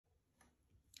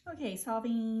Okay,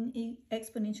 solving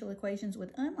exponential equations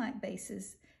with unlike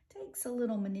bases takes a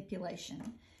little manipulation.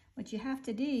 What you have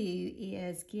to do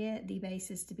is get the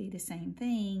bases to be the same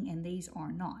thing, and these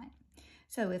are not.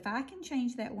 So if I can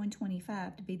change that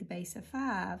 125 to be the base of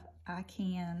 5, I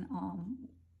can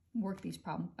work these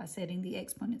problems by setting the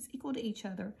exponents equal to each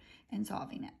other and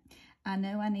solving it. I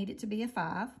know I need it to be a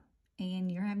 5,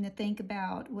 and you're having to think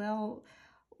about, well,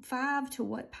 5 to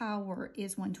what power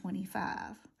is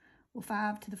 125? Well,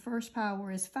 5 to the first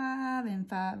power is 5, and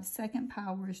 5 second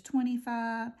power is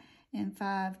 25, and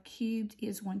 5 cubed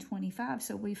is 125,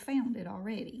 so we found it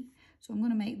already. So I'm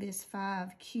going to make this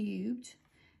 5 cubed.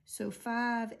 So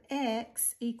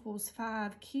 5x equals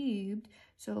 5 cubed,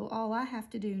 so all I have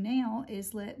to do now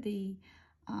is let the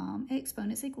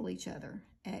exponents equal each other.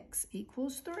 X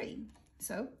equals 3.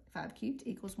 So 5 cubed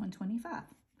equals 125.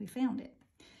 We found it.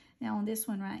 Now on this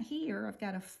one right here, I've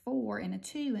got a 4 and a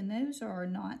 2, and those are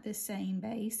not the same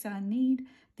base. So I need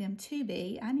them to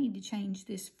be. I need to change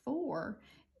this 4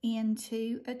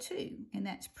 into a 2, and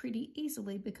that's pretty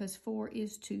easily because 4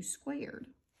 is 2 squared.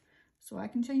 So I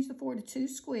can change the 4 to 2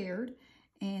 squared,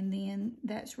 and then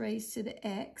that's raised to the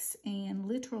x, and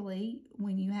literally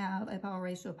when you have a power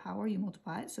raised to a power, you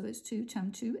multiply it. So it's 2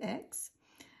 times 2x.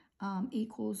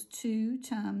 Equals 2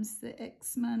 times the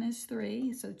x minus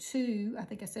 3. So 2, I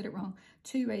think I said it wrong,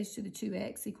 2 raised to the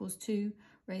 2x equals 2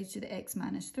 raised to the x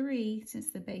minus 3.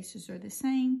 Since the bases are the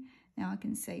same, now I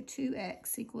can say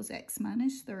 2x equals x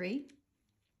minus 3.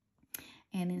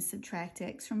 And then subtract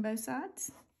x from both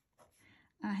sides.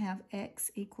 I have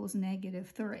x equals negative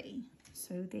 3.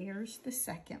 So there's the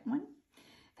second one.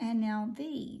 And now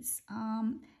these,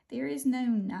 there is no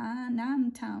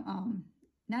 9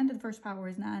 to the first power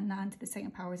is 9, 9 to the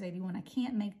second power is 81. I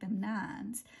can't make them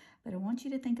 9s, but I want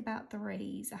you to think about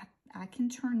 3s. I can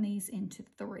turn these into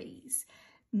 3s.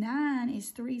 9 is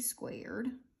 3 squared,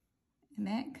 and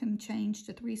that can change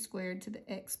to 3 squared to the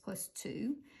x plus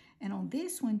 2. And on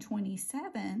this one,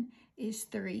 27 is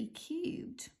 3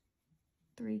 cubed.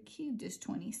 3 cubed is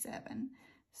 27.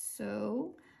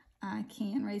 So I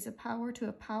can raise a power to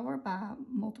a power by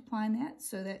multiplying that.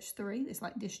 So that's 3. It's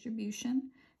like distribution.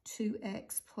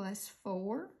 2x plus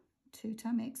 4. 2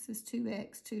 times x is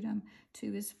 2x. 2 times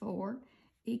 2 is 4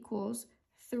 equals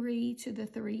 3 to the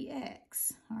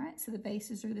 3x. All right, so the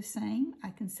bases are the same.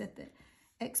 I can set the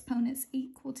exponents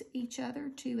equal to each other.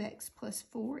 2x plus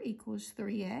 4 equals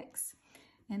 3x.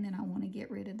 And then I want to get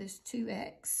rid of this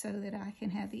 2x so that I can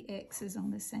have the x's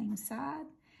on the same side.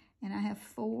 And I have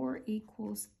 4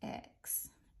 equals x.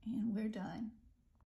 And we're done.